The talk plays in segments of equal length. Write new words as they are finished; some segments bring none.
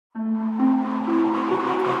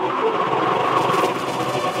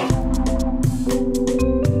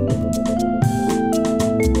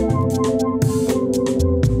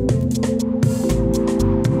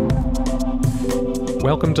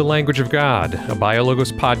Welcome to Language of God, a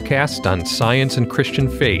BioLogos podcast on science and Christian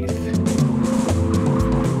faith.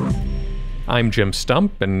 I'm Jim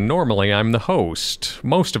Stump, and normally I'm the host.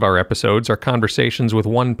 Most of our episodes are conversations with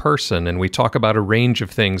one person, and we talk about a range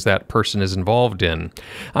of things that person is involved in.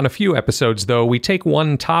 On a few episodes, though, we take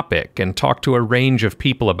one topic and talk to a range of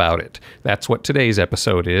people about it. That's what today's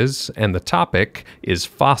episode is, and the topic is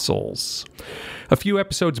fossils. A few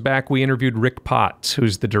episodes back, we interviewed Rick Potts,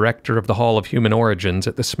 who's the director of the Hall of Human Origins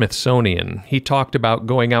at the Smithsonian. He talked about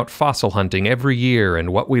going out fossil hunting every year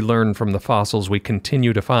and what we learn from the fossils we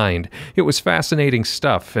continue to find. It was fascinating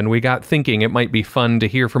stuff, and we got thinking it might be fun to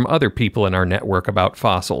hear from other people in our network about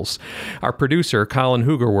fossils. Our producer, Colin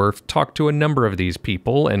Hoogerwerf, talked to a number of these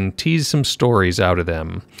people and teased some stories out of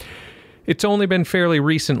them. It's only been fairly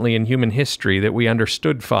recently in human history that we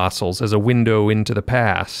understood fossils as a window into the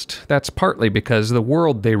past. That's partly because the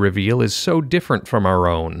world they reveal is so different from our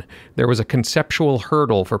own. There was a conceptual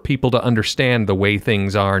hurdle for people to understand the way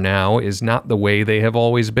things are now is not the way they have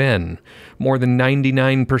always been. More than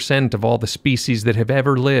 99% of all the species that have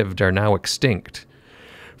ever lived are now extinct.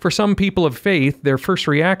 For some people of faith, their first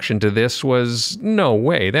reaction to this was, "No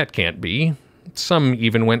way, that can't be." Some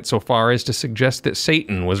even went so far as to suggest that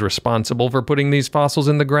Satan was responsible for putting these fossils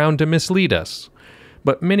in the ground to mislead us.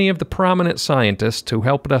 But many of the prominent scientists who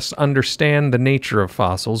helped us understand the nature of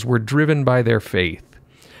fossils were driven by their faith.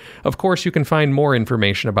 Of course, you can find more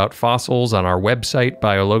information about fossils on our website,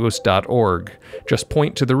 biologos.org. Just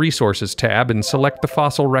point to the Resources tab and select the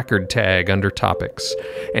Fossil Record tag under Topics.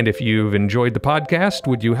 And if you've enjoyed the podcast,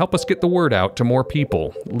 would you help us get the word out to more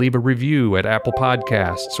people? Leave a review at Apple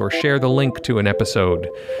Podcasts or share the link to an episode.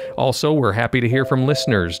 Also, we're happy to hear from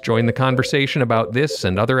listeners. Join the conversation about this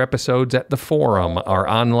and other episodes at The Forum, our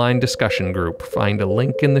online discussion group. Find a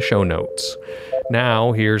link in the show notes.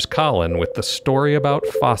 Now, here's Colin with the story about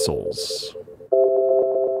fossils.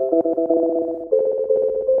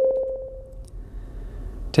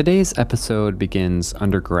 Today's episode begins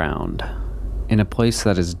underground, in a place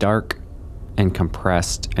that is dark and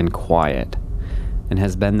compressed and quiet, and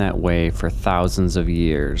has been that way for thousands of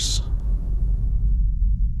years.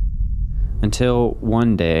 Until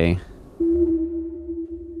one day,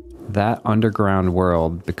 that underground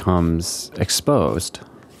world becomes exposed,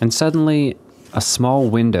 and suddenly a small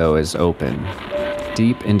window is open,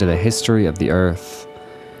 deep into the history of the earth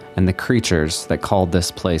and the creatures that called this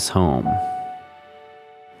place home.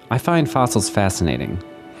 I find fossils fascinating.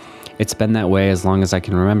 It's been that way as long as I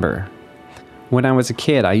can remember. When I was a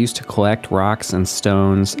kid, I used to collect rocks and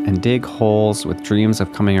stones and dig holes with dreams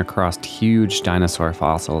of coming across huge dinosaur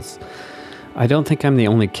fossils. I don't think I'm the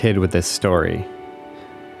only kid with this story.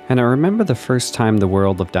 And I remember the first time the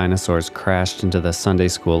world of dinosaurs crashed into the Sunday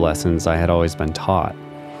school lessons I had always been taught.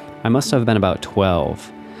 I must have been about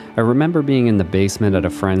 12. I remember being in the basement at a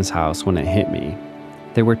friend's house when it hit me.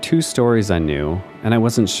 There were two stories I knew, and I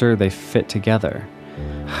wasn't sure they fit together.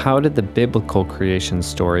 How did the biblical creation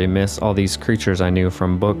story miss all these creatures I knew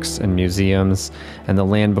from books and museums and the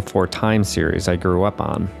Land Before Time series I grew up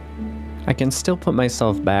on? I can still put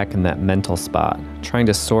myself back in that mental spot, trying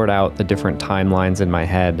to sort out the different timelines in my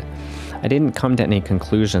head. I didn't come to any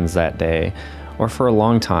conclusions that day, or for a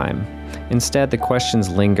long time. Instead, the questions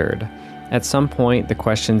lingered. At some point, the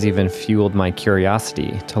questions even fueled my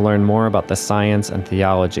curiosity to learn more about the science and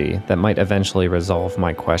theology that might eventually resolve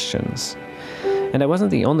my questions. And I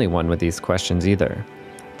wasn't the only one with these questions either.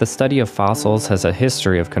 The study of fossils has a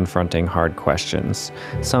history of confronting hard questions,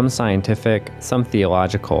 some scientific, some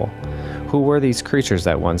theological. Who were these creatures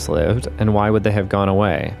that once lived, and why would they have gone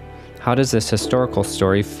away? How does this historical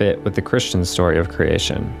story fit with the Christian story of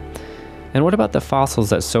creation? And what about the fossils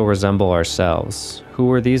that so resemble ourselves? Who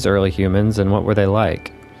were these early humans, and what were they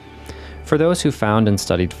like? For those who found and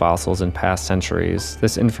studied fossils in past centuries,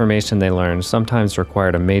 this information they learned sometimes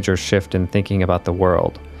required a major shift in thinking about the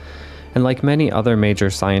world. And like many other major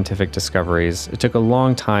scientific discoveries, it took a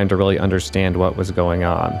long time to really understand what was going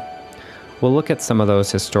on. We'll look at some of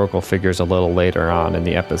those historical figures a little later on in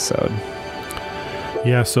the episode.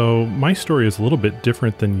 Yeah, so my story is a little bit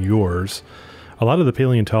different than yours. A lot of the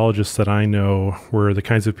paleontologists that I know were the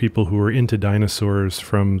kinds of people who were into dinosaurs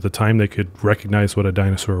from the time they could recognize what a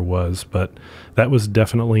dinosaur was, but that was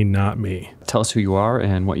definitely not me. Tell us who you are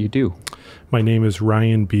and what you do. My name is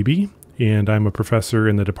Ryan Bebej, and I'm a professor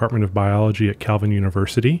in the Department of Biology at Calvin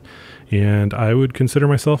University, and I would consider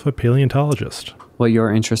myself a paleontologist. Well,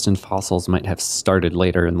 your interest in fossils might have started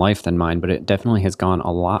later in life than mine, but it definitely has gone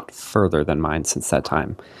a lot further than mine since that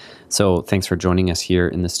time. So thanks for joining us here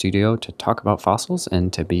in the studio to talk about fossils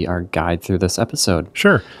and to be our guide through this episode.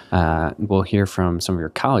 Sure. We'll hear from some of your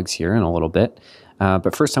colleagues here in a little bit.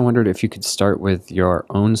 But first, I wondered if you could start with your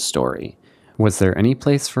own story. Was there any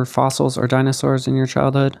place for fossils or dinosaurs in your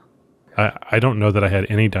childhood? I don't know that I had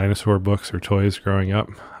any dinosaur books or toys growing up.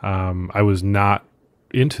 I was not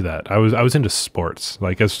into that. I was into sports.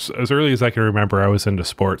 Like as early as I can remember, I was into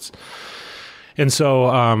sports. And so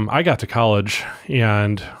I got to college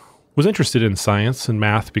and was interested in science and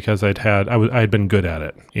math because I had been good at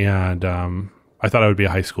it. And I thought I would be a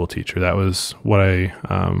high school teacher. That was what I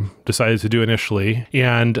decided to do initially.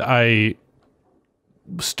 And I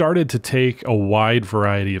started to take a wide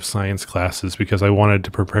variety of science classes because I wanted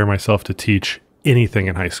to prepare myself to teach anything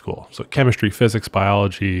in high school. So chemistry, physics,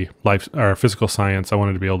 biology, physical science, I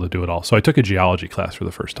wanted to be able to do it all. So I took a geology class for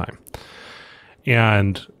the first time.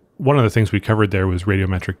 And one of the things we covered there was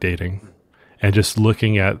radiometric dating and just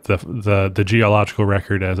looking at the geological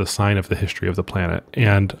record as a sign of the history of the planet.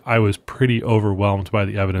 And I was pretty overwhelmed by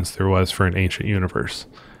the evidence there was for an ancient universe.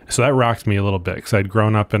 So that rocked me a little bit because I'd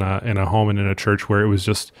grown up in a home and in a church where it was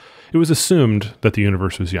assumed that the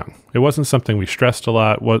universe was young. It wasn't something we stressed a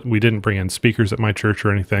lot. We didn't bring in speakers at my church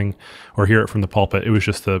or anything or hear it from the pulpit. It was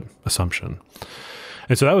just the assumption.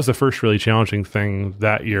 And so that was the first really challenging thing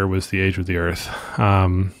that year was the age of the earth.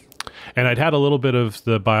 And I'd had a little bit of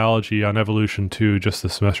the biology on evolution too, just the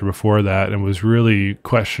semester before that, and was really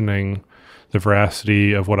questioning the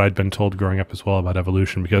veracity of what I'd been told growing up as well about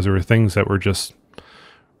evolution, because there were things that were just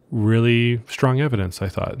really strong evidence, I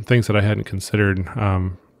thought, things that I hadn't considered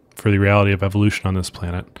for the reality of evolution on this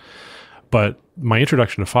planet. But my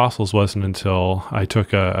introduction to fossils wasn't until I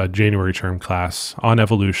took a January term class on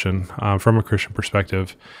evolution from a Christian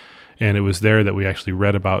perspective. And it was there that we actually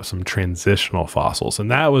read about some transitional fossils. And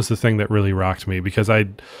that was the thing that really rocked me because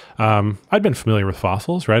I'd been familiar with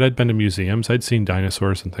fossils, right? I'd been to museums, I'd seen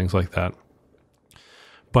dinosaurs and things like that.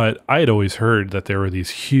 But I had always heard that there were these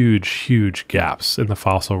huge, huge gaps in the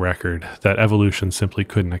fossil record that evolution simply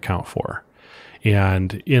couldn't account for.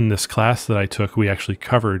 And in this class that I took, we actually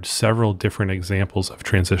covered several different examples of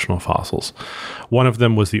transitional fossils. One of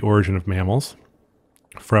them was the origin of mammals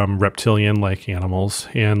from reptilian-like animals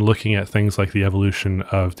and looking at things like the evolution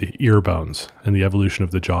of the ear bones and the evolution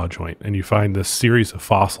of the jaw joint. And you find this series of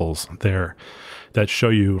fossils there that show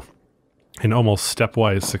you in almost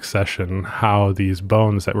stepwise succession how these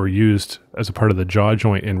bones that were used as a part of the jaw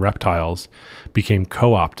joint in reptiles became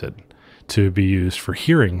co-opted to be used for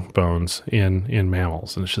hearing bones in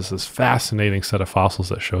mammals. And it's just this fascinating set of fossils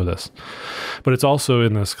that show this. But it's also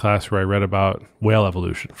in this class where I read about whale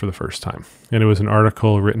evolution for the first time. And it was an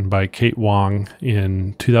article written by Kate Wong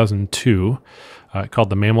in 2002 called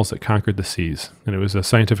The Mammals That Conquered the Seas. And it was a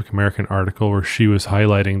Scientific American article where she was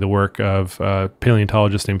highlighting the work of a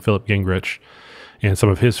paleontologist named Philip Gingrich and some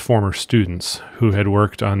of his former students who had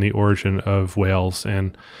worked on the origin of whales.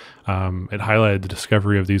 And it highlighted the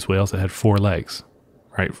discovery of these whales that had 4 legs,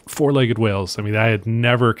 right? 4-legged whales. I mean, I had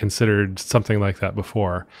never considered something like that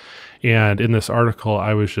before. And in this article,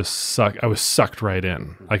 I was sucked right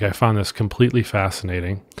in. Like, I found this completely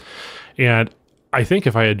fascinating. And I think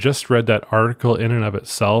if I had just read that article in and of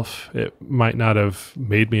itself, it might not have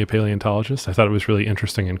made me a paleontologist. I thought it was really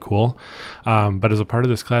interesting and cool. But as a part of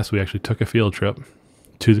this class, we actually took a field trip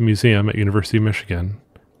to the museum at University of Michigan,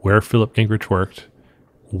 where Philip Gingrich worked,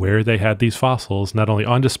 where they had these fossils not only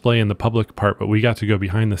on display in the public part, but we got to go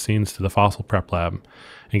behind the scenes to the fossil prep lab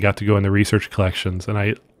and got to go in the research collections. And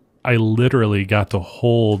I literally got to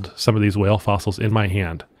hold some of these whale fossils in my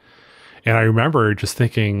hand. And I remember just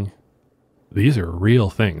thinking, these are real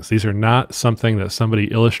things. These are not something that somebody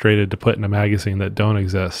illustrated to put in a magazine that don't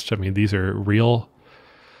exist. I mean, these are real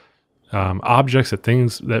objects,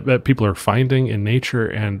 things that people are finding in nature,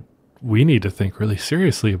 and we need to think really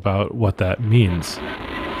seriously about what that means.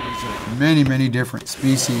 Many, many different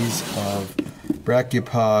species of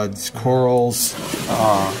brachiopods, corals,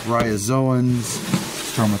 rhizoans,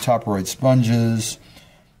 stromatoporoid sponges.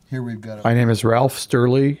 Here we've got. My name is Ralph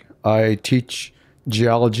Stearley. I teach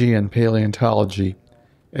geology and paleontology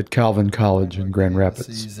at Calvin College in Grand Rapids.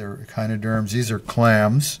 These are echinoderms. These are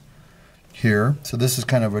clams here. So this is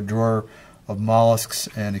kind of a drawer of mollusks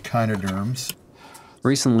and echinoderms.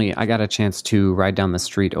 Recently, I got a chance to ride down the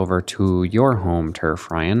street over to your home turf,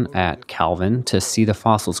 Ryan, at Calvin, to see the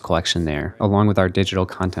fossils collection there, along with our digital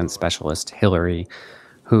content specialist, Hillary,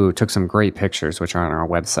 who took some great pictures, which are on our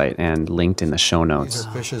website and linked in the show notes. These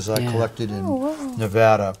are fishes I collected in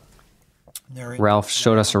Nevada. Ralph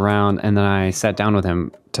showed us around, and then I sat down with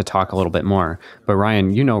him to talk a little bit more. But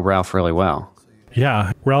Ryan, you know Ralph really well.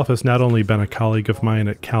 Yeah, Ralph has not only been a colleague of mine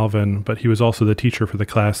at Calvin, but he was also the teacher for the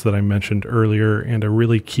class that I mentioned earlier and a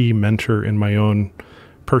really key mentor in my own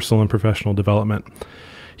personal and professional development.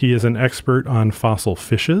 He is an expert on fossil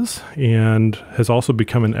fishes and has also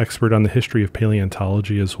become an expert on the history of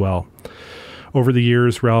paleontology as well. Over the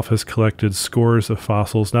years, Ralph has collected scores of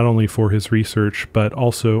fossils, not only for his research, but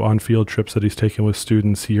also on field trips that he's taken with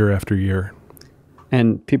students year after year.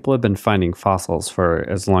 And people have been finding fossils for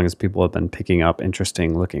as long as people have been picking up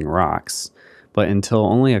interesting looking rocks. But until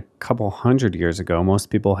only a couple hundred years ago, most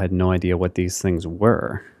people had no idea what these things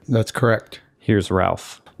were. That's correct. Here's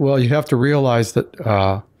Ralph. Well, you have to realize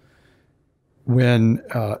that when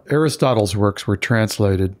Aristotle's works were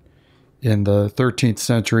translated in the 13th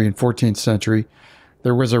century and 14th century,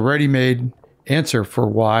 there was a ready-made answer for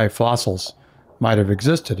why fossils might have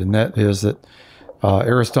existed, and that is that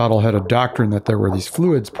Aristotle had a doctrine that there were these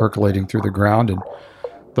fluids percolating through the ground, and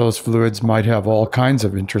those fluids might have all kinds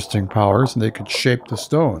of interesting powers, and they could shape the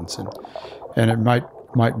stones. And it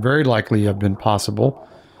might very likely have been possible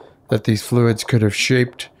that these fluids could have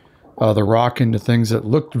shaped the rock into things that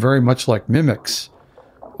looked very much like mimics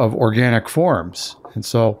of organic forms. And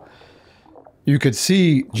so you could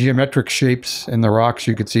see geometric shapes in the rocks.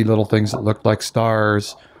 You could see little things that looked like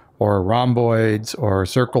stars or rhomboids or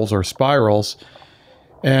circles or spirals,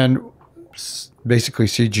 and basically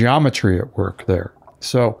see geometry at work there.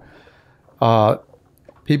 So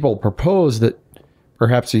people propose that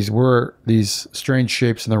perhaps these strange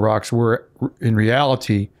shapes in the rocks were in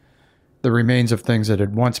reality the remains of things that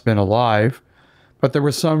had once been alive, but there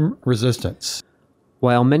was some resistance.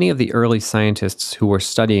 While many of the early scientists who were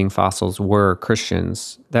studying fossils were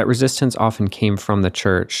Christians, that resistance often came from the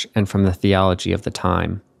church and from the theology of the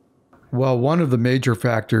time. Well, one of the major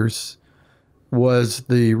factors was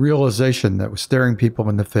the realization that was staring people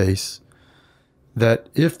in the face that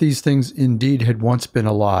if these things indeed had once been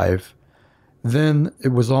alive, then it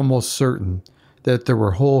was almost certain that there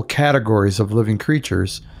were whole categories of living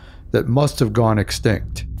creatures that must have gone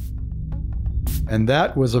extinct. And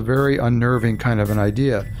that was a very unnerving kind of an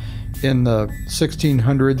idea. In the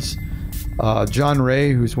 1600s, John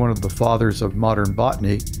Ray, who's one of the fathers of modern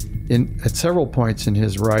botany, at several points in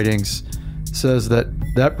his writings, says that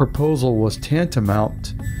that proposal was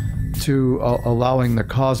tantamount to allowing the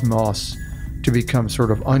cosmos to become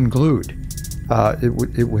sort of unglued.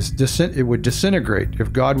 It would disintegrate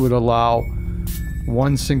if God would allow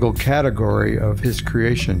one single category of his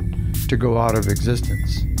creation to go out of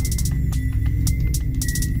existence.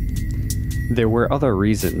 There were other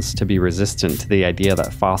reasons to be resistant to the idea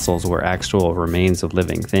that fossils were actual remains of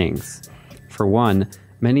living things. For one,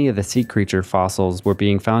 many of the sea creature fossils were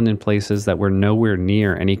being found in places that were nowhere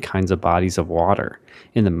near any kinds of bodies of water,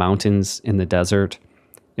 in the mountains, in the desert.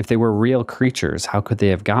 If they were real creatures, how could they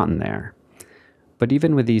have gotten there? But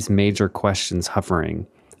even with these major questions hovering,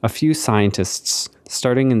 a few scientists,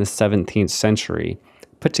 starting in the 17th century,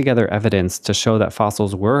 put together evidence to show that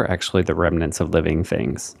fossils were actually the remnants of living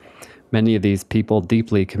things. Many of these people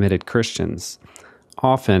deeply committed Christians.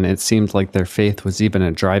 Often, it seemed like their faith was even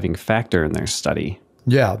a driving factor in their study.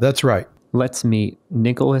 Yeah, that's right. Let's meet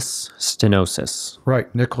Nicholas Stenosis.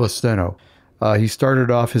 Right, Nicholas Steno. He started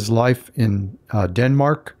off his life in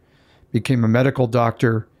Denmark, became a medical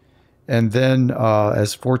doctor, and then,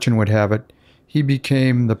 as fortune would have it, he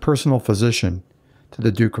became the personal physician to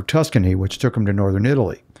the Duke of Tuscany, which took him to northern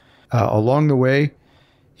Italy. Along the way,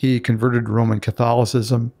 he converted to Roman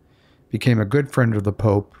Catholicism, became a good friend of the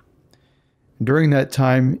Pope. During that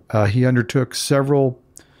time, he undertook several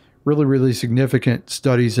really significant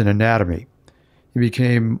studies in anatomy. He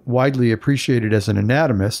became widely appreciated as an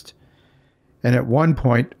anatomist, and at one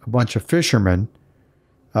point, a bunch of fishermen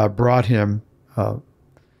brought him, out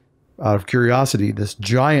of curiosity, this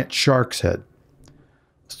giant shark's head.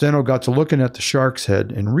 Steno got to looking at the shark's head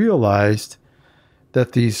and realized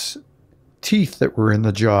that these teeth that were in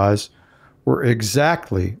the jaws were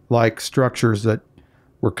exactly like structures that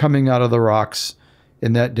were coming out of the rocks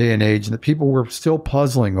in that day and age, and that people were still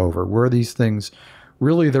puzzling over. Were these things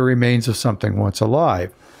really the remains of something once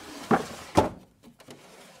alive?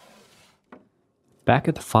 Back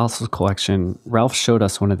at the fossils collection, Ralph showed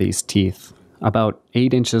us one of these teeth, about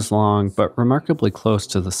 8 inches long, but remarkably close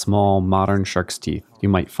to the small modern shark's teeth you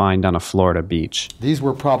might find on a Florida beach. These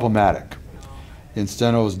were problematic. In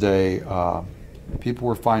Steno's day, people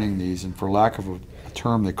were finding these, and for lack of a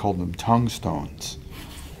term, they called them tongue stones.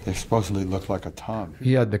 They supposedly looked like a tongue.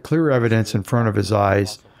 He had the clear evidence in front of his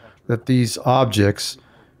eyes that these objects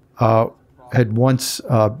had once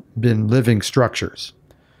been living structures.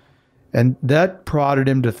 And that prodded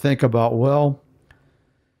him to think about, well,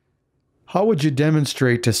 how would you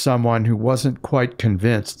demonstrate to someone who wasn't quite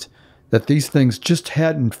convinced that these things just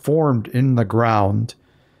hadn't formed in the ground,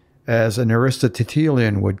 as an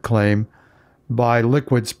Aristotelian would claim, by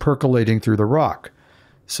liquids percolating through the rock?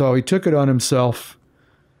 So he took it on himself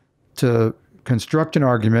to construct an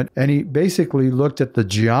argument, and he basically looked at the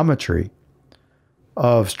geometry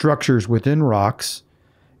of structures within rocks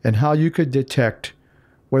and how you could detect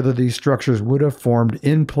whether these structures would have formed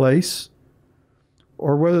in place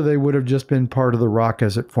or whether they would have just been part of the rock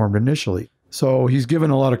as it formed initially. So he's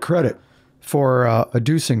given a lot of credit for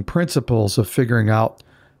adducing principles of figuring out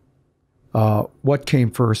what came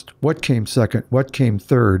first, what came second, what came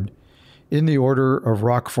third in the order of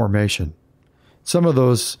rock formation. Some of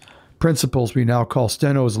those principles we now call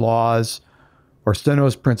Steno's laws or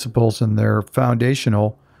Steno's principles, and they're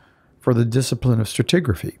foundational for the discipline of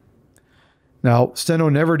stratigraphy. Now, Steno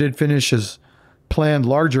never did finish his planned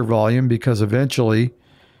larger volume because eventually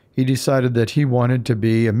he decided that he wanted to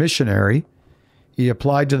be a missionary. He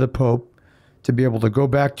applied to the Pope to be able to go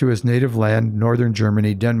back to his native land, northern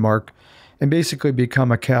Germany, Denmark, and basically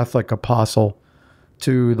become a Catholic apostle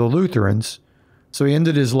to the Lutherans. So he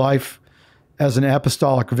ended his life as an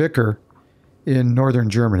apostolic vicar in northern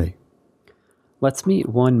Germany. Let's meet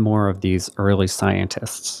one more of these early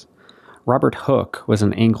scientists. Robert Hooke was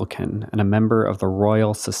an Anglican and a member of the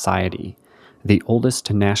Royal Society, the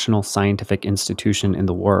oldest national scientific institution in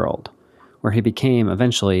the world, where he became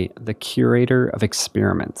eventually the curator of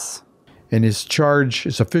experiments. And his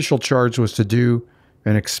official charge was to do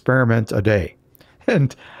an experiment a day.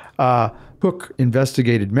 And Hooke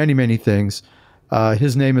investigated many, many things.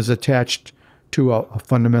 His name is attached to a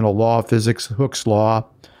fundamental law of physics, Hooke's law.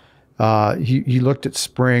 He looked at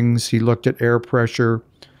springs, he looked at air pressure,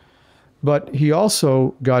 but he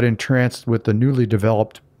also got entranced with the newly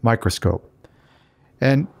developed microscope.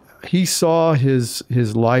 And he saw his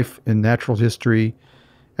life in natural history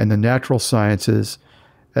and the natural sciences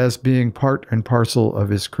as being part and parcel of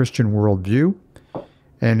his Christian worldview.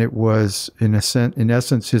 And it was, in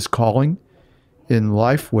essence, his calling in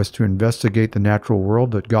life was to investigate the natural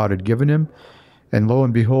world that God had given him. And lo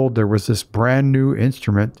and behold, there was this brand new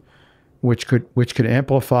instrument which could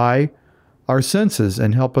amplify our senses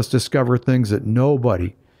and help us discover things that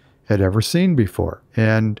nobody had ever seen before.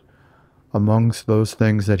 And amongst those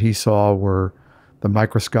things that he saw were the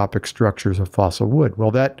microscopic structures of fossil wood.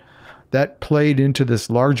 Well, that played into this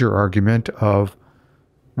larger argument of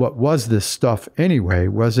what was this stuff anyway?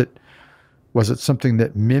 Was it something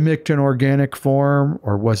that mimicked an organic form,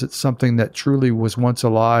 or was it something that truly was once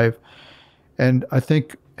alive? And I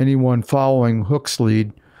think anyone following Hooke's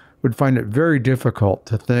lead would find it very difficult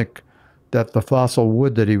to think that the fossil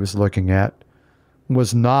wood that he was looking at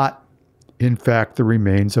was not, in fact, the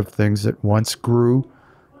remains of things that once grew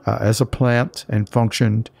as a plant and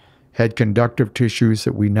functioned, had conductive tissues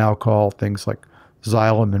that we now call things like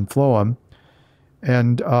xylem and phloem.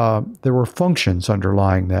 And there were functions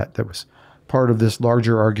underlying that was part of this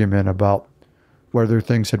larger argument about whether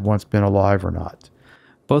things had once been alive or not.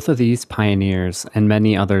 Both of these pioneers and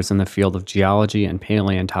many others in the field of geology and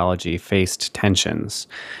paleontology faced tensions,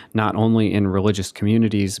 not only in religious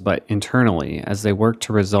communities, but internally, as they worked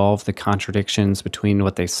to resolve the contradictions between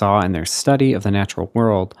what they saw in their study of the natural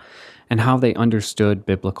world and how they understood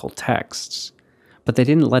biblical texts. But they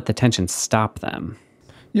didn't let the tension stop them.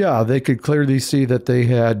 Yeah, they could clearly see that they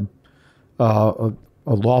had a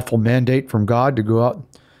lawful mandate from God to go out and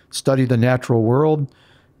study the natural world,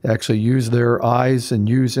 actually use their eyes and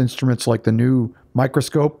use instruments like the new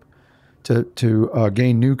microscope to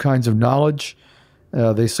gain new kinds of knowledge.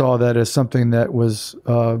 They saw that as something that was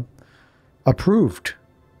approved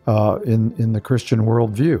in the Christian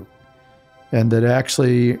worldview, and that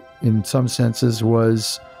actually, in some senses,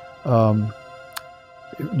 was,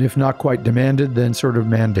 if not quite demanded, then sort of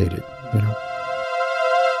mandated, you know.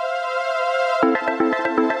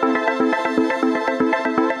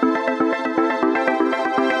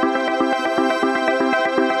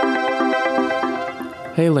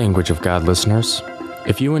 Hey, Language of God listeners.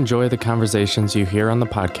 If you enjoy the conversations you hear on the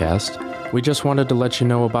podcast, we just wanted to let you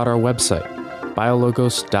know about our website,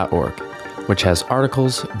 biologos.org, which has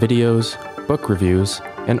articles, videos, book reviews,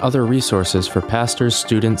 and other resources for pastors,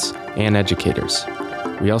 students, and educators.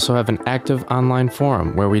 We also have an active online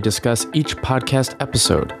forum where we discuss each podcast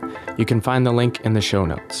episode. You can find the link in the show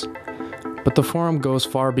notes. But the forum goes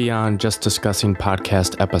far beyond just discussing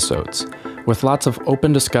podcast episodes, with lots of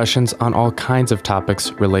open discussions on all kinds of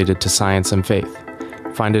topics related to science and faith.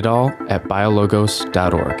 Find it all at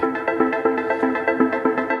biologos.org.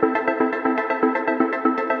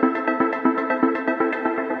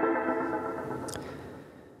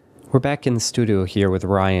 We're back in the studio here with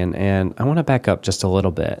Ryan, and I want to back up just a little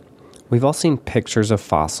bit. We've all seen pictures of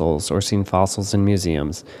fossils or seen fossils in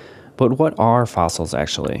museums, but what are fossils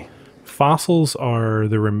actually? fossils are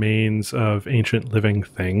the remains of ancient living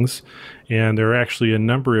things, and there are actually a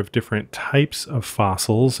number of different types of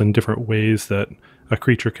fossils and different ways that a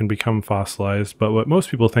creature can become fossilized. But what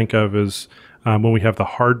most people think of is when we have the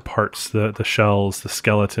hard parts, the shells, the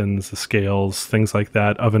skeletons, the scales, things like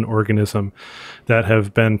that of an organism that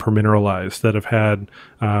have been permineralized, that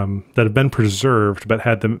have been preserved, but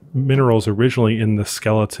had the minerals originally in the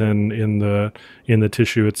skeleton, in the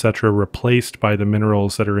tissue, etc., replaced by the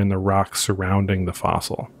minerals that are in the rocks surrounding the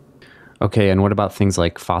fossil. Okay, and what about things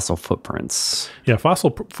like fossil footprints? Yeah,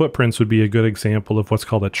 fossil footprints would be a good example of what's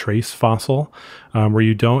called a trace fossil, where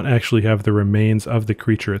you don't actually have the remains of the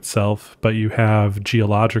creature itself, but you have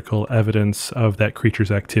geological evidence of that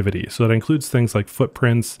creature's activity. So that includes things like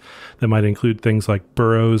footprints, that might include things like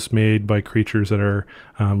burrows made by creatures that are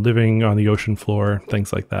living on the ocean floor,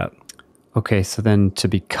 things like that. Okay, so then to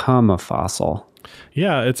become a fossil.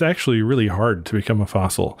 Yeah, it's actually really hard to become a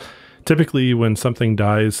fossil. Typically, when something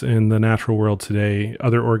dies in the natural world today,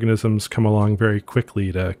 other organisms come along very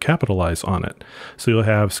quickly to capitalize on it. So you'll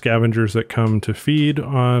have scavengers that come to feed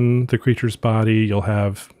on the creature's body. You'll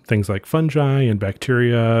have things like fungi and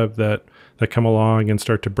bacteria that come along and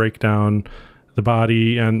start to break down the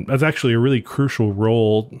body. And that's actually a really crucial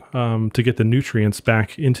role to get the nutrients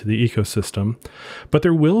back into the ecosystem. But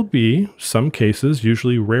there will be some cases,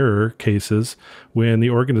 usually rarer cases, when the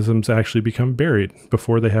organisms actually become buried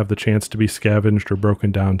before they have the chance to be scavenged or broken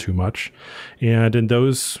down too much. And in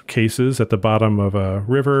those cases, at the bottom of a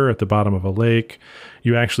river, at the bottom of a lake,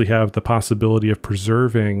 you actually have the possibility of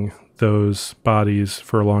preserving those bodies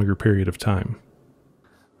for a longer period of time.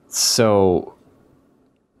 So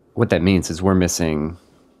what that means is we're missing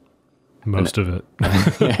most of it.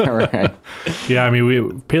 Yeah, right. Yeah, I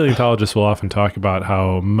mean, paleontologists will often talk about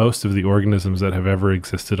how most of the organisms that have ever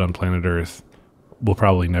existed on planet Earth will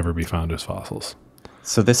probably never be found as fossils.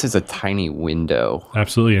 So this is a tiny window.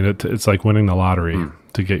 Absolutely, and it's like winning the lottery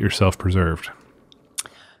to get yourself preserved.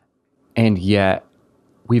 And yet,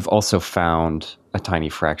 we've also found a tiny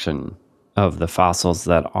fraction of the fossils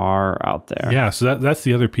that are out there. Yeah, so that's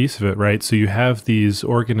the other piece of it, right? So you have these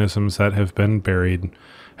organisms that have been buried,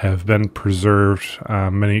 have been preserved,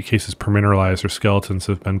 many cases permineralized, or skeletons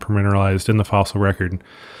have been permineralized in the fossil record.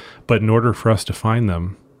 But in order for us to find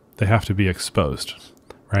them, they have to be exposed,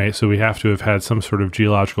 right? So we have to have had some sort of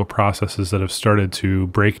geological processes that have started to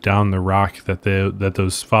break down the rock that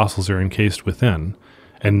those fossils are encased within.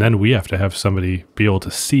 And then we have to have somebody be able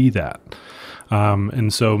to see that.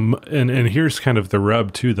 And here's kind of the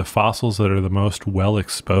rub too. The fossils that are the most well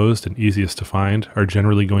exposed and easiest to find are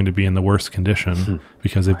generally going to be in the worst condition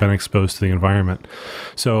because they've been exposed to the environment.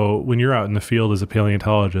 So when you're out in the field as a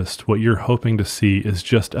paleontologist, what you're hoping to see is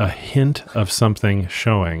just a hint of something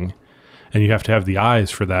showing. And you have to have the eyes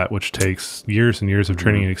for that, which takes years and years of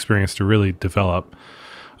training and experience to really develop.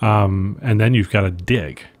 And then you've got to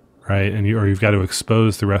dig, right? Or you've got to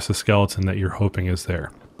expose the rest of the skeleton that you're hoping is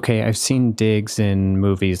there. Okay, I've seen digs in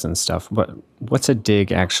movies and stuff, but what's a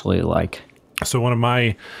dig actually like? So one of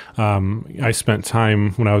my, I spent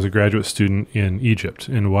time when I was a graduate student in Egypt,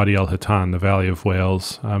 in Wadi al-Hitan, the Valley of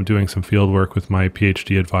Whales, doing some field work with my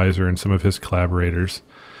PhD advisor and some of his collaborators.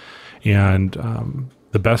 And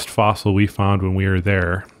the best fossil we found when we were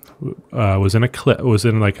there was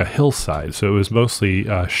in like a hillside. So it was mostly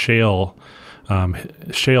shale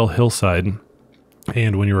hillside.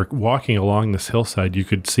 And when you were walking along this hillside, you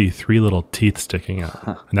could see 3 little teeth sticking out.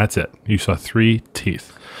 And that's it. You saw 3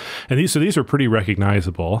 teeth. And these are pretty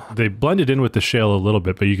recognizable. They blended in with the shale a little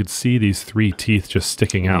bit, but you could see these 3 teeth just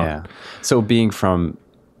sticking out. Yeah. So being from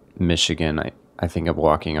Michigan, I think of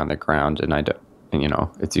walking on the ground, and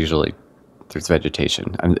it's usually there's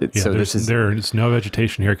vegetation. There's no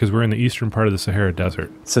vegetation here because we're in the eastern part of the Sahara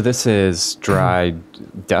Desert. So this is dry,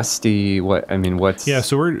 dusty. What's? Yeah,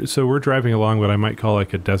 so we're driving along what I might call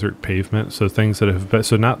like a desert pavement. So things that have been,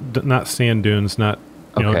 so not sand dunes, not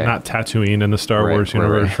not Tatooine in the Star Wars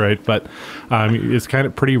universe, right? But it's kind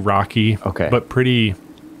of pretty rocky, but pretty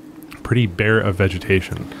bare of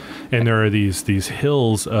vegetation. And there are these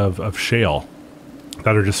hills of shale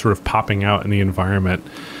that are just sort of popping out in the environment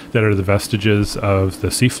that are the vestiges of the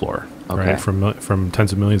seafloor, right, from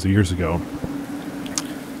tens of millions of years ago.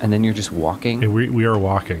 And then you're just walking? And we are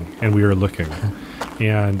walking, and we are looking.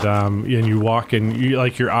 And you walk, and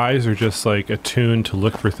your eyes are just like attuned to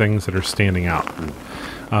look for things that are standing out.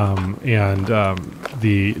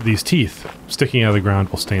 These teeth sticking out of the ground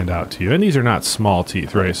will stand out to you. And these are not small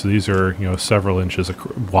teeth, right? So these are several inches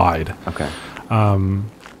wide. Okay.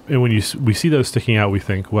 And when we see those sticking out, we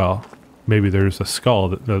think, well, maybe there's a skull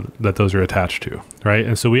that those are attached to, right?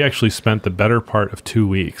 And so we actually spent the better part of 2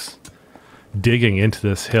 weeks digging into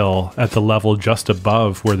this hill at the level just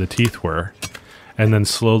above where the teeth were, and then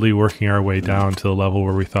slowly working our way down to the level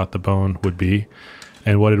where we thought the bone would be.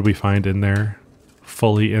 And what did we find in there?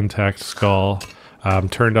 Fully intact skull,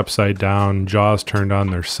 turned upside down, jaws turned on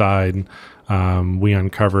their side. We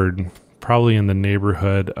uncovered probably in the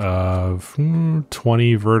neighborhood of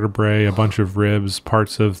 20 vertebrae, a bunch of ribs,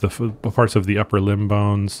 parts of the upper limb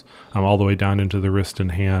bones, all the way down into the wrist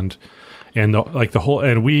and hand, and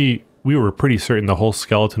we were pretty certain the whole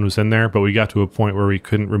skeleton was in there, but we got to a point where we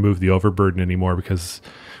couldn't remove the overburden anymore because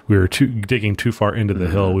we were digging too far into the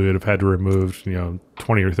hill. We would have had to remove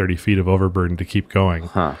 20 or 30 feet of overburden to keep going.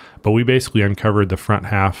 But we basically uncovered the front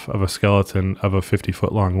half of a skeleton of a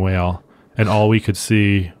 50-foot long whale, and all we could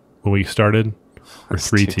see when we started were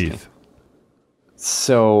 3 teeth.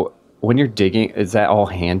 So when you're digging, is that all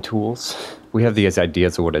hand tools? We have these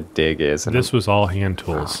ideas of what a dig is. This was all hand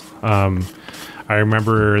tools. I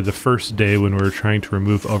remember the first day when we were trying to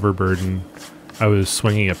remove overburden, I was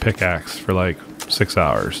swinging a pickaxe for like 6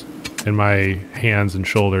 hours, and my hands and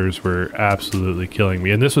shoulders were absolutely killing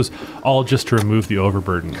me. And this was all just to remove the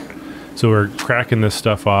overburden. So we're cracking this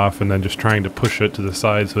stuff off and then just trying to push it to the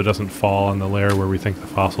side so it doesn't fall on the layer where we think the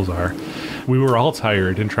fossils are. We were all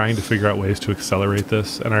tired and trying to figure out ways to accelerate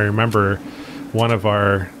this. And I remember one of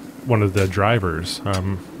the drivers,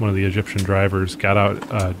 one of the Egyptian drivers, got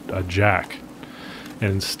out a jack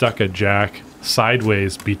and stuck a jack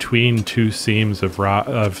sideways between 2 seams of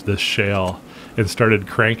this shale and started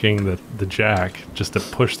cranking the jack just to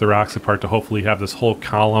push the rocks apart to hopefully have this whole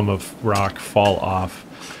column of rock fall off.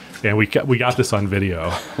 And we got this on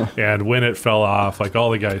video. And when it fell off, like,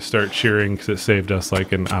 all the guys start cheering because it saved us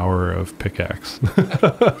like an hour of pickaxe.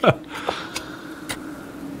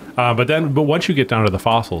 But once you get down to the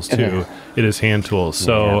fossils too, it is hand tools.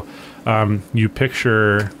 So you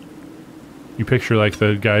picture like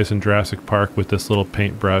the guys in Jurassic Park with this little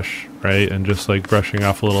paintbrush, right? And just like brushing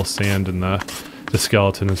off a little sand, and the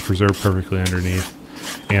skeleton is preserved perfectly underneath.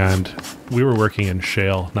 And we were working in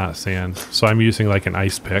shale, not sand. So I'm using like an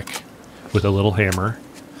ice pick with a little hammer,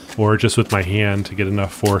 or just with my hand to get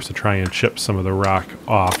enough force to try and chip some of the rock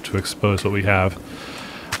off to expose what we have.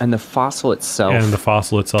 And the fossil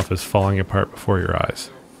itself is falling apart before your eyes,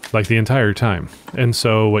 like the entire time. And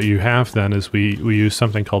so what you have then is we use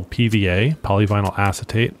something called PVA, polyvinyl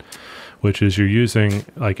acetate, which is you're using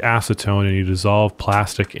like acetone and you dissolve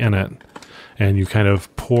plastic in it. And you kind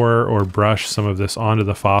of pour or brush some of this onto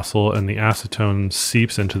the fossil, and the acetone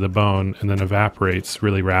seeps into the bone and then evaporates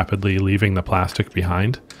really rapidly, leaving the plastic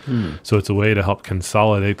behind. So it's a way to help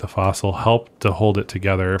consolidate the fossil, help to hold it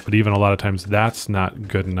together. But even a lot of times that's not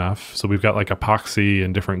good enough. So we've got like epoxy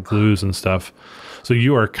and different glues and stuff. So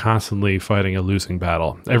you are constantly fighting a losing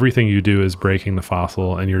battle. Everything you do is breaking the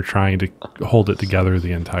fossil, and you're trying to hold it together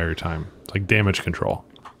the entire time. It's like damage control.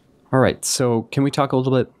 All right, so can we talk a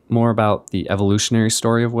little bit more about the evolutionary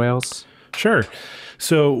story of whales? Sure.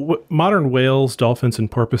 So modern whales, dolphins, and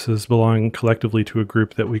porpoises belong collectively to a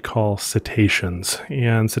group that we call cetaceans.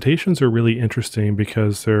 And cetaceans are really interesting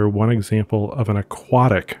because they're one example of an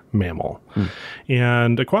aquatic mammal.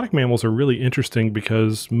 And aquatic mammals are really interesting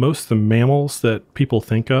because most of the mammals that people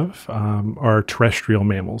think of are terrestrial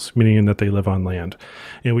mammals, meaning that they live on land.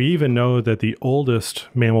 And we even know that the oldest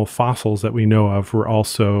mammal fossils that we know of were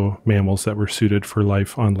also mammals that were suited for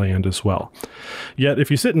life on land as well. Yet, if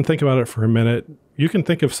you sit and think about it for a minute, you can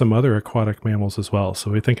think of some other aquatic mammals as well.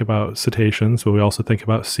 So we think about cetaceans, but we also think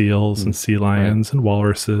about seals and sea lions and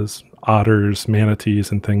walruses, otters,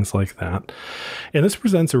 manatees, and things like that. And this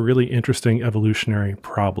presents a really interesting evolutionary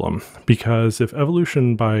problem, because if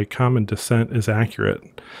evolution by common descent is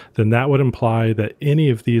accurate, then that would imply that any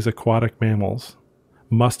of these aquatic mammals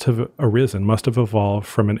must have evolved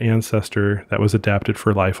from an ancestor that was adapted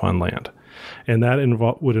for life on land. And that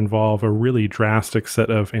would involve a really drastic set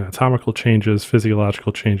of anatomical changes,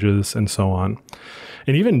 physiological changes, and so on.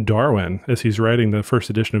 And even Darwin, as he's writing the first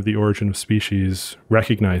edition of The Origin of Species,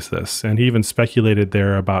 recognized this. And he even speculated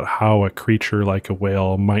there about how a creature like a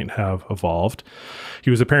whale might have evolved. He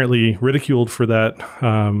was apparently ridiculed for that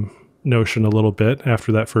notion a little bit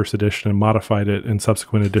after that first edition and modified it in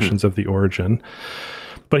subsequent editions of The Origin.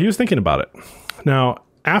 But he was thinking about it. Now,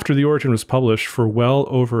 after The Origin was published, for well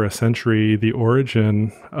over a century, the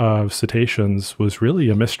origin of cetaceans was really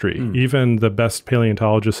a mystery. Even the best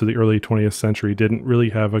paleontologists of the early 20th century didn't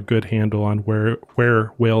really have a good handle on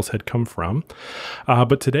where whales had come from.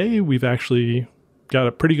 But today, we've actually got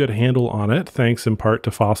a pretty good handle on it, thanks in part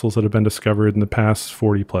to fossils that have been discovered in the past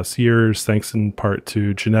 40 plus years, thanks in part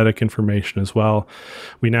to genetic information as well.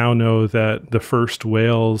 We now know that the first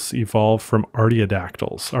whales evolved from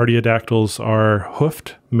artiodactyls. Artiodactyls are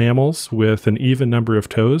hoofed mammals with an even number of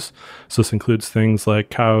toes. So this includes things like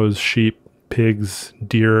cows, sheep, pigs,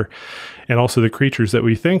 deer, and also the creatures that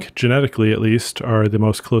we think, genetically at least, are the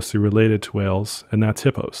most closely related to whales, and that's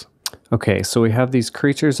hippos. Okay, so we have these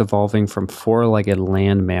creatures evolving from four-legged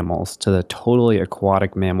land mammals to the totally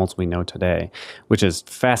aquatic mammals we know today, which is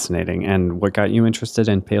fascinating. And what got you interested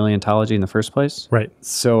in paleontology in the first place? Right.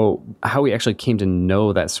 So how we actually came to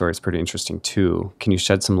know that story is pretty interesting too. Can you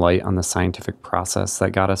shed some light on the scientific process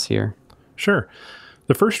that got us here? Sure.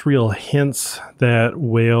 The first real hints that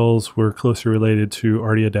whales were closely related to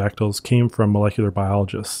artiodactyls came from molecular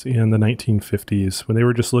biologists in the 1950s when they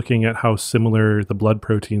were just looking at how similar the blood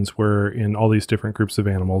proteins were in all these different groups of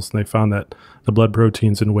animals. And they found that the blood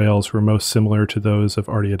proteins in whales were most similar to those of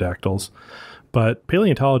artiodactyls. But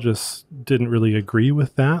paleontologists didn't really agree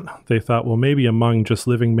with that. They thought, well, maybe among just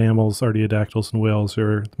living mammals, artiodactyls and whales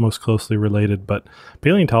are most closely related. But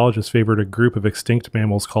paleontologists favored a group of extinct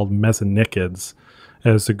mammals called mesonychids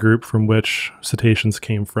as the group from which cetaceans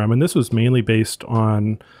came from. And this was mainly based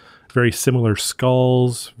on very similar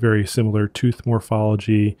skulls, very similar tooth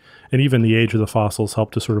morphology, and even the age of the fossils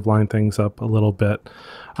helped to sort of line things up a little bit.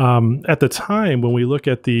 At the time, when we look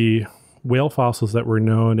at the whale fossils that were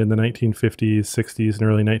known in the 1950s, 60s, and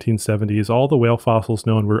early 1970s, all the whale fossils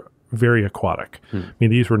known were very aquatic. I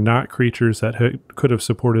mean, these were not creatures that could have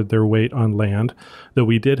supported their weight on land, though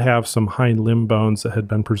we did have some hind limb bones that had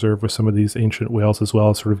been preserved with some of these ancient whales as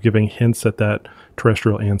well, sort of giving hints at that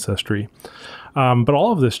terrestrial ancestry. But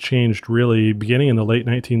all of this changed really beginning in the late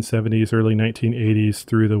 1970s, early 1980s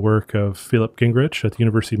through the work of Philip Gingrich at the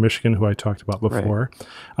University of Michigan, who I talked about before.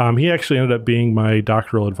 Right. He actually ended up being my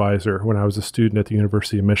doctoral advisor when I was a student at the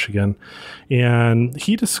University of Michigan. And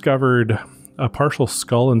he discovered a partial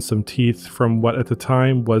skull and some teeth from what at the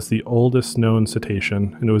time was the oldest known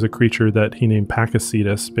cetacean. And it was a creature that he named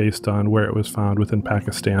Pakicetus based on where it was found within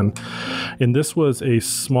Pakistan. And this was a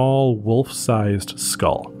small wolf-sized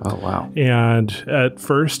skull. Oh, wow. And at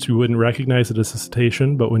first you wouldn't recognize it as a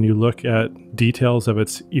cetacean, but when you look at details of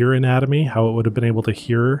its ear anatomy, how it would have been able to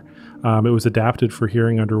hear, it was adapted for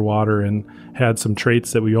hearing underwater and had some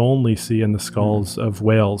traits that we only see in the skulls of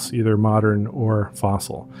whales, either modern or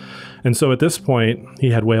fossil. And so at this point, he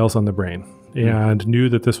had whales on the brain and knew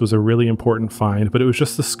that this was a really important find, but it was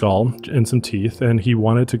just the skull and some teeth, and he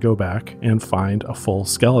wanted to go back and find a full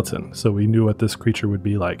skeleton. So we knew what this creature would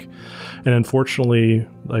be like. And unfortunately,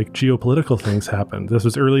 like geopolitical things happened. This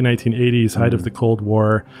was early 1980s, height of the Cold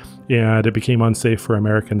War, and it became unsafe for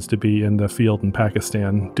Americans to be in the field in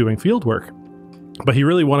Pakistan doing field work. But he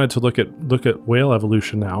really wanted to look at whale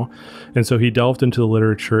evolution now. And so he delved into the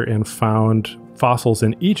literature and found fossils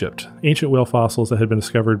in Egypt, ancient whale fossils that had been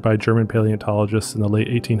discovered by German paleontologists in the late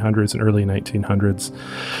 1800s and early 1900s.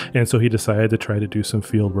 And so he decided to try to do some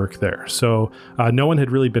field work there. So no one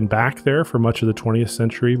had really been back there for much of the 20th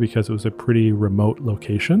century because it was a pretty remote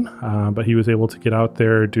location. But he was able to get out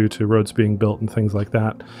there due to roads being built and things like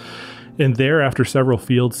that. And there, after several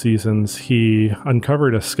field seasons, he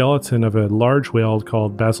uncovered a skeleton of a large whale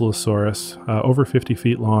called Basilosaurus, over 50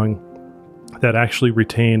 feet long, that actually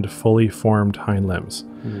retained fully formed hind limbs.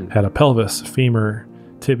 Had a pelvis, femur,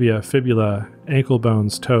 tibia, fibula, ankle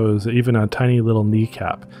bones, toes, even a tiny little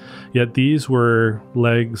kneecap. Yet these were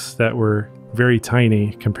legs that were very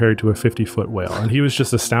tiny compared to a 50-foot whale. And he was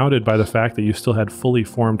just astounded by the fact that you still had fully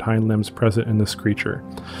formed hind limbs present in this creature.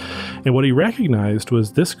 And what he recognized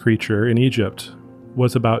was this creature in Egypt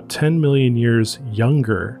was about 10 million years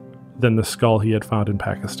younger than the skull he had found in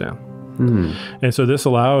Pakistan. And so this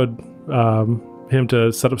allowed him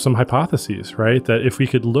to set up some hypotheses, right? That if we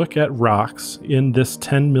could look at rocks in this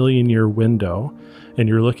 10 million year window, and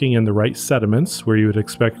you're looking in the right sediments where you would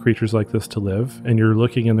expect creatures like this to live, and you're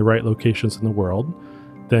looking in the right locations in the world,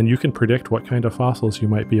 then you can predict what kind of fossils you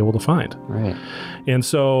might be able to find. Right. And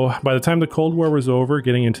so by the time the Cold War was over,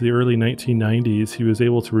 getting into the early 1990s, he was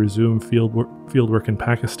able to resume field work in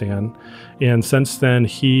Pakistan. And since then,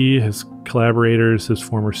 he, his collaborators, his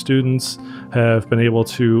former students, have been able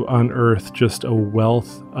to unearth just a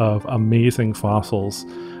wealth of amazing fossils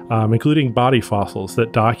including body fossils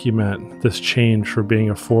that document this change from being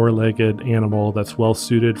a four-legged animal that's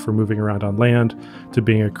well-suited for moving around on land to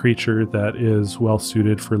being a creature that is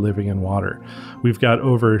well-suited for living in water. We've got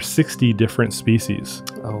over 60 different species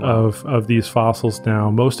of these fossils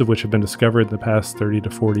now, most of which have been discovered in the past 30 to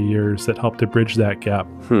 40 years that help to bridge that gap.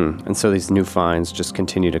 And so these new finds just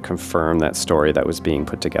continue to confirm that story that was being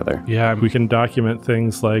put together. Yeah, we can document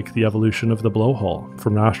things like the evolution of the blowhole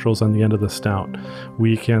from nostrils on the end of the snout.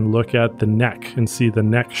 We can look at the neck and see the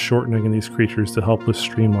neck shortening in these creatures to help with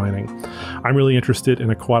streamlining. I'm really interested in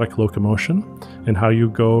aquatic locomotion and how you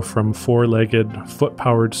go from four-legged,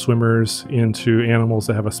 foot-powered swimmers into animals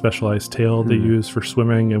that have a specialized tail they use for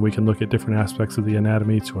swimming, and we can look at different aspects of the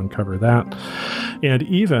anatomy to uncover that. And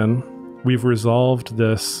even we've resolved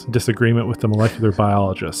this disagreement with the molecular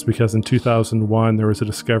biologists, because in 2001 there was a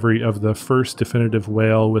discovery of the first definitive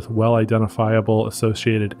whale with well-identifiable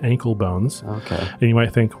associated ankle bones. Okay. And you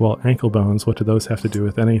might think, well, ankle bones, what do those have to do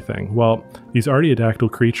with anything? Well, these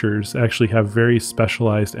artiodactyl creatures actually have very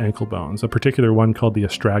specialized ankle bones, a particular one called the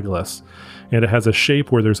astragalus. And it has a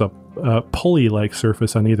shape where there's a pulley-like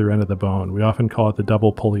surface on either end of the bone. We often call it the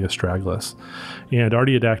double pulley astragalus. And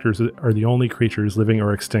artiodactyls are the only creatures, living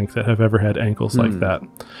or extinct, that have ever had ankles like that.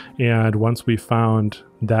 And once we found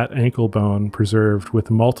that ankle bone preserved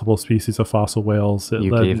with multiple species of fossil whales, it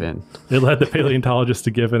led the paleontologists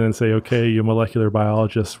to give in and say, okay, you molecular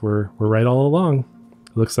biologists were right all along.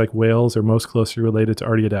 It looks like whales are most closely related to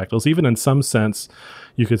artiodactyls. Even in some sense,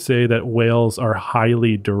 you could say that whales are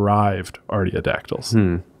highly derived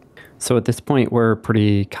artiodactyls. So at this point, we're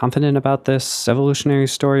pretty confident about this evolutionary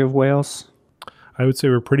story of whales? I would say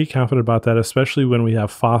we're pretty confident about that, especially when we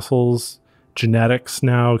have fossils, genetics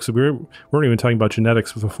now. So we weren't even talking about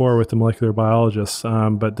genetics before with the molecular biologists,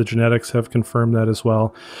 but the genetics have confirmed that as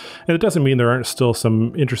well. And it doesn't mean there aren't still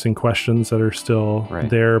some interesting questions that are still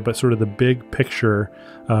there, but sort of the big picture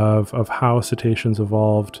of how cetaceans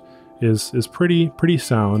evolved is pretty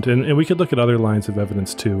sound. And we could look at other lines of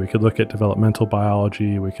evidence too. We could look at developmental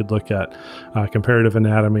biology, we could look at comparative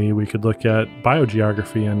anatomy, we could look at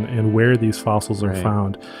biogeography and where these fossils are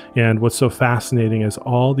found. And what's so fascinating is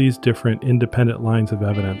all these different independent lines of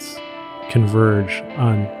evidence converge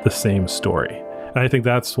on the same story. And I think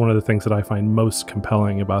that's one of the things that I find most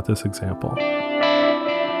compelling about this example.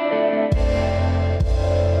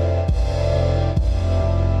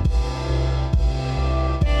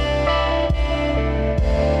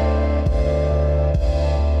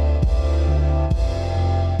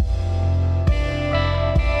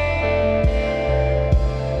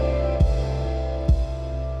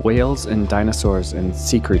 Whales and dinosaurs and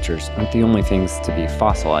sea creatures aren't the only things to be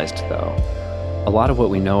fossilized, though. A lot of what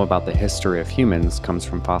we know about the history of humans comes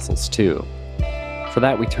from fossils, too. For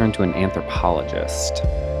that, we turn to an anthropologist.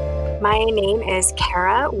 My name is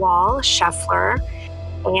Cara Wall-Scheffler,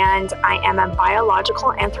 and I am a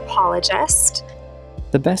biological anthropologist.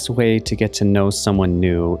 The best way to get to know someone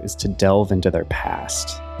new is to delve into their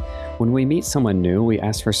past. When we meet someone new, we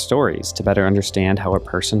ask for stories to better understand how a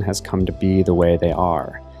person has come to be the way they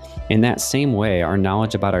are. In that same way, our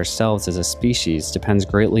knowledge about ourselves as a species depends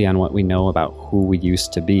greatly on what we know about who we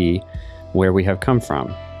used to be, where we have come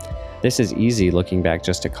from. This is easy looking back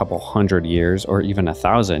just a couple hundred years or even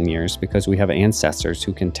 1,000 years, because we have ancestors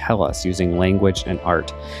who can tell us using language and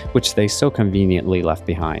art, which they so conveniently left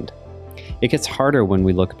behind. It gets harder when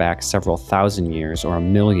we look back several thousand years or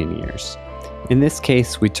 1,000,000 years. In this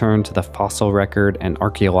case, we turn to the fossil record and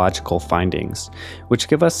archaeological findings, which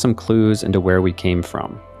give us some clues into where we came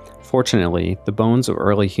from. Fortunately, the bones of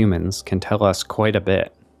early humans can tell us quite a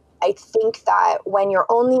bit. I think that when your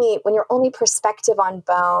only perspective on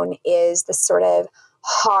bone is the sort of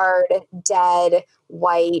hard, dead,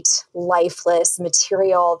 white, lifeless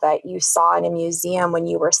material that you saw in a museum when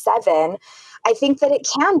you were 7, I think that it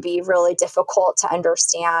can be really difficult to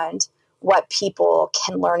understand what people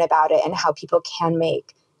can learn about it and how people can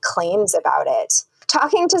make claims about it.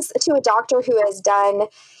 Talking to a doctor who has done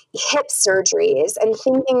hip surgeries and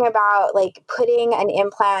thinking about like putting an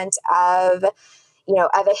implant of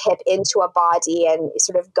a hip into a body and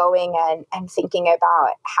sort of going and thinking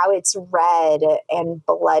about how it's red and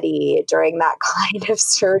bloody during that kind of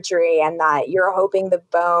surgery, and that you're hoping the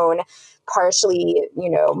bone partially,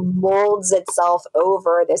 molds itself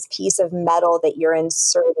over this piece of metal that you're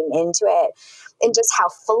inserting into it, and just how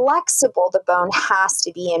flexible the bone has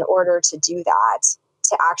to be in order to do that,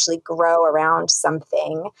 to actually grow around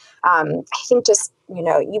something. I think just,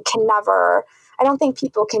 you can never, I don't think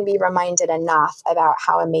people can be reminded enough about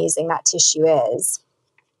how amazing that tissue is.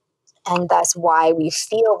 And that's why we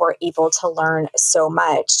feel we're able to learn so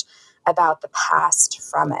much about the past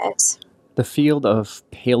from it. The field of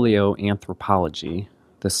paleoanthropology,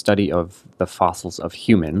 the study of the fossils of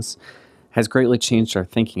humans, has greatly changed our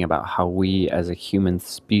thinking about how we as a human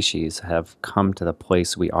species have come to the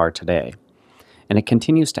place we are today. And it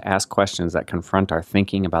continues to ask questions that confront our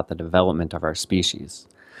thinking about the development of our species.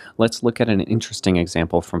 Let's look at an interesting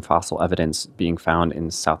example from fossil evidence being found in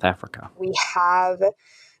South Africa. We have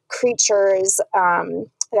creatures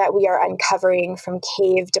that we are uncovering from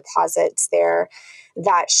cave deposits there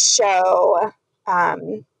that show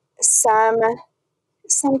some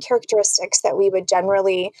characteristics that we would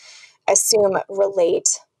generally assume relate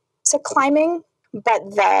to climbing, but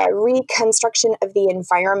the reconstruction of the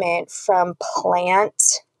environment from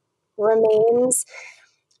plant remains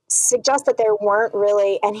suggests that there weren't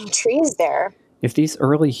really any trees there. If these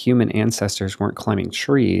early human ancestors weren't climbing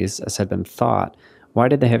trees, as had been thought, why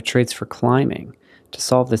did they have traits for climbing? To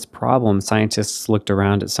solve this problem, scientists looked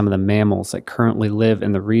around at some of the mammals that currently live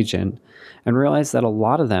in the region and realized that a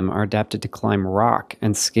lot of them are adapted to climb rock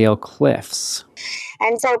and scale cliffs.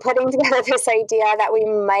 And so putting together this idea that we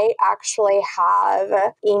might actually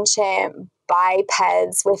have ancient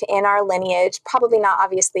bipeds within our lineage, probably not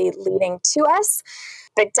obviously leading to us,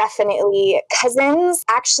 but definitely cousins,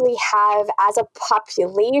 actually have, as a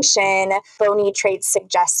population, bony traits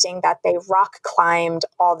suggesting that they rock climbed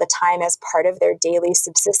all the time as part of their daily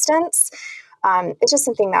subsistence. It's just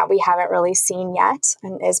something that we haven't really seen yet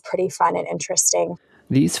and is pretty fun and interesting.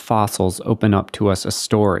 These fossils open up to us a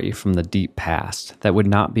story from the deep past that would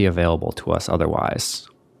not be available to us otherwise.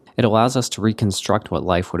 It allows us to reconstruct what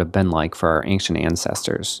life would have been like for our ancient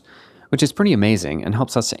ancestors, which is pretty amazing and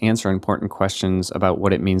helps us to answer important questions about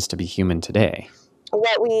what it means to be human today.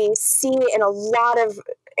 What we see in a lot of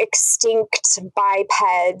extinct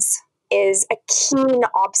bipeds is a keen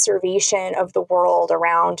observation of the world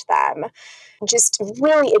around them. Just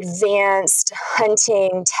really advanced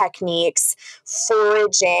hunting techniques,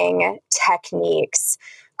 foraging techniques,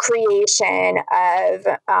 creation of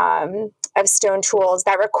stone tools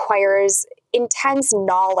that requires intense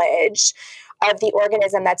knowledge of the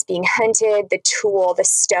organism that's being hunted, the tool, the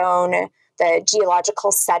stone, the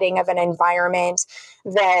geological setting of an environment,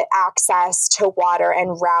 the access to water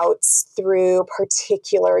and routes through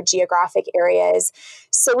particular geographic areas.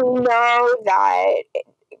 So we know that,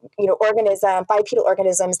 bipedal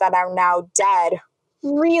organisms that are now dead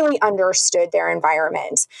really understood their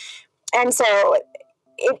environment. And so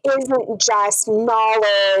it isn't just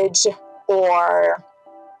knowledge or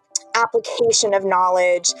application of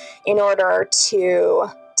knowledge in order to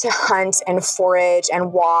hunt and forage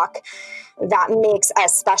and walk that makes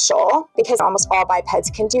us special, because almost all bipeds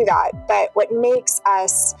can do that. But what makes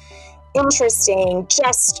us interesting,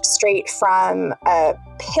 just straight from a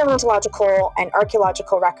paleontological and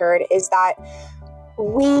archaeological record, is that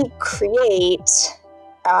we create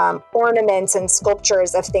ornaments and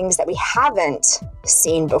sculptures of things that we haven't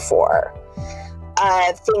seen before.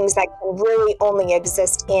 Things that can really only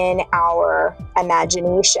exist in our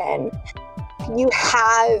imagination. You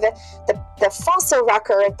have the fossil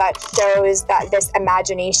record that shows that this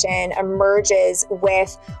imagination emerges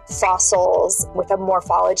with fossils with a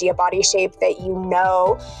morphology, a body shape that you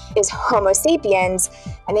know is Homo sapiens.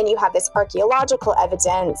 And then you have this archaeological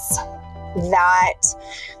evidence that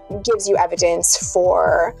gives you evidence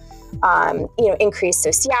for increased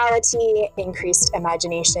sociality, increased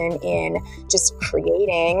imagination in just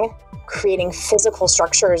creating physical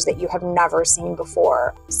structures that you have never seen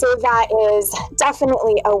before. So that is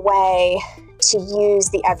definitely a way to use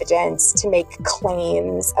the evidence to make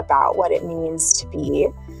claims about what it means to be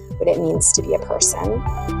a person.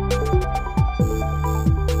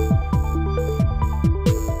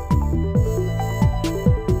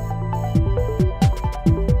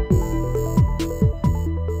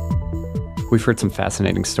 We've heard some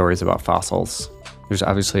fascinating stories about fossils. There's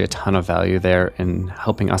obviously a ton of value there in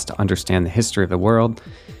helping us to understand the history of the world,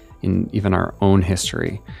 and even our own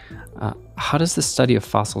history. How does the study of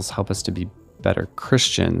fossils help us to be better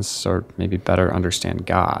Christians, or maybe better understand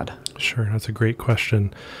God? Sure, that's a great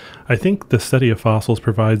question. I think the study of fossils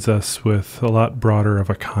provides us with a lot broader of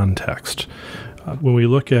a context. When we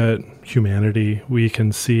look at humanity, we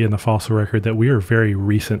can see in the fossil record that we are very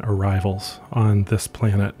recent arrivals on this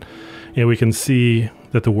planet. And we can see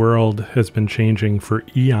that the world has been changing for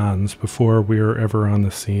eons before we were ever on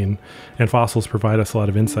the scene. And fossils provide us a lot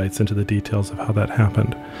of insights into the details of how that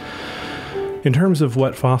happened. In terms of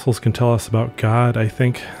what fossils can tell us about God, I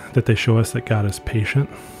think that they show us that God is patient,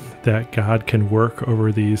 that God can work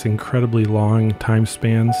over these incredibly long time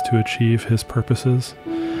spans to achieve his purposes.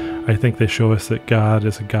 I think they show us that God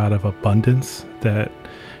is a God of abundance, that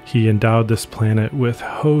He endowed this planet with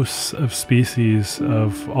hosts of species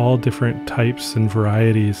of all different types and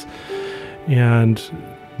varieties. And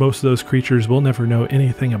most of those creatures we'll never know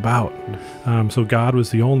anything about. So God was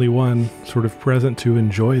the only one sort of present to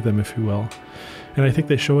enjoy them, if you will. And I think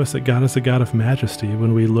they show us that God is a God of majesty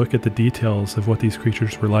when we look at the details of what these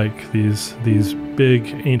creatures were like. These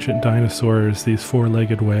big ancient dinosaurs, these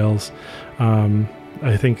four-legged whales.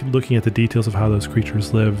 I think looking at the details of how those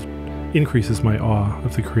creatures lived increases my awe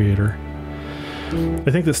of the Creator.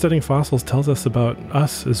 I think that studying fossils tells us about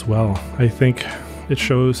us as well. I think it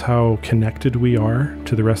shows how connected we are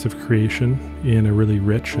to the rest of creation in a really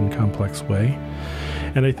rich and complex way.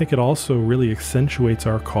 And I think it also really accentuates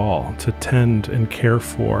our call to tend and care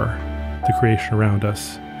for the creation around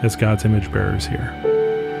us as God's image bearers here.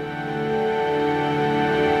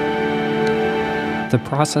 The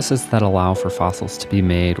processes that allow for fossils to be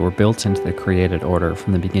made were built into the created order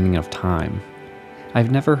from the beginning of time.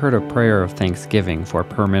 I've never heard a prayer of thanksgiving for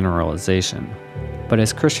permineralization, but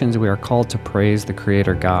as Christians we are called to praise the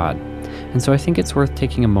Creator God, and so I think it's worth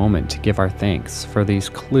taking a moment to give our thanks for these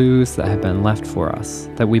clues that have been left for us,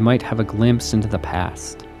 that we might have a glimpse into the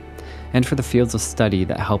past, and for the fields of study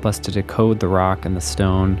that help us to decode the rock and the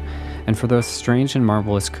stone, and for those strange and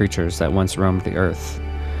marvelous creatures that once roamed the earth.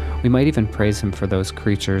 We might even praise Him for those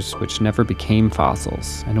creatures which never became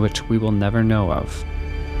fossils, and which we will never know of.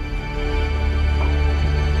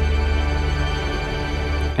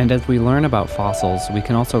 And as we learn about fossils, we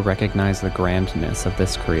can also recognize the grandness of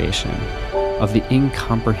this creation, of the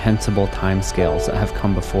incomprehensible timescales that have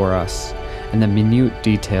come before us, and the minute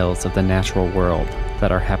details of the natural world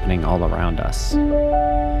that are happening all around us.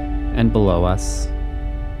 And below us,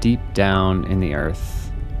 deep down in the earth,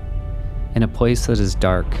 in a place that is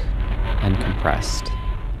dark and compressed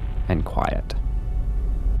and quiet.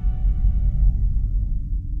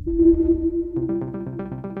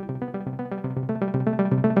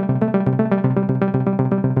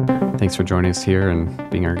 Thanks for joining us here and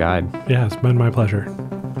being our guide. Yeah, it's been my pleasure.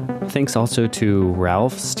 Thanks also to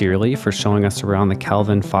Ralph Stearley for showing us around the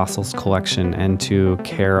Calvin Fossils collection, and to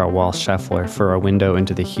Cara Wall-Scheffler for a window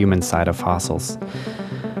into the human side of fossils.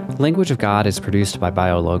 Language of God is produced by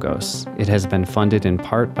BioLogos. It has been funded in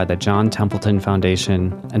part by the John Templeton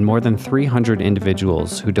Foundation and more than 300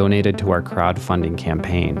 individuals who donated to our crowdfunding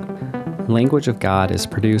campaign. Language of God is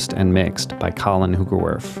produced and mixed by Colin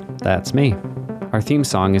Hoogerwerf. That's me. Our theme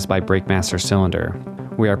song is by Breakmaster Cylinder.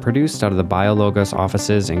 We are produced out of the BioLogos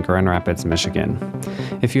offices in Grand Rapids, Michigan.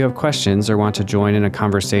 If you have questions or want to join in a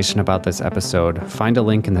conversation about this episode, find a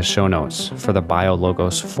link in the show notes for the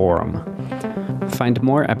BioLogos forum. Find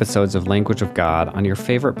more episodes of Language of God on your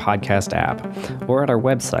favorite podcast app or at our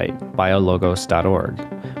website, biologos.org,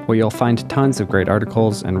 where you'll find tons of great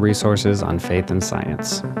articles and resources on faith and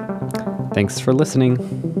science. Thanks for listening.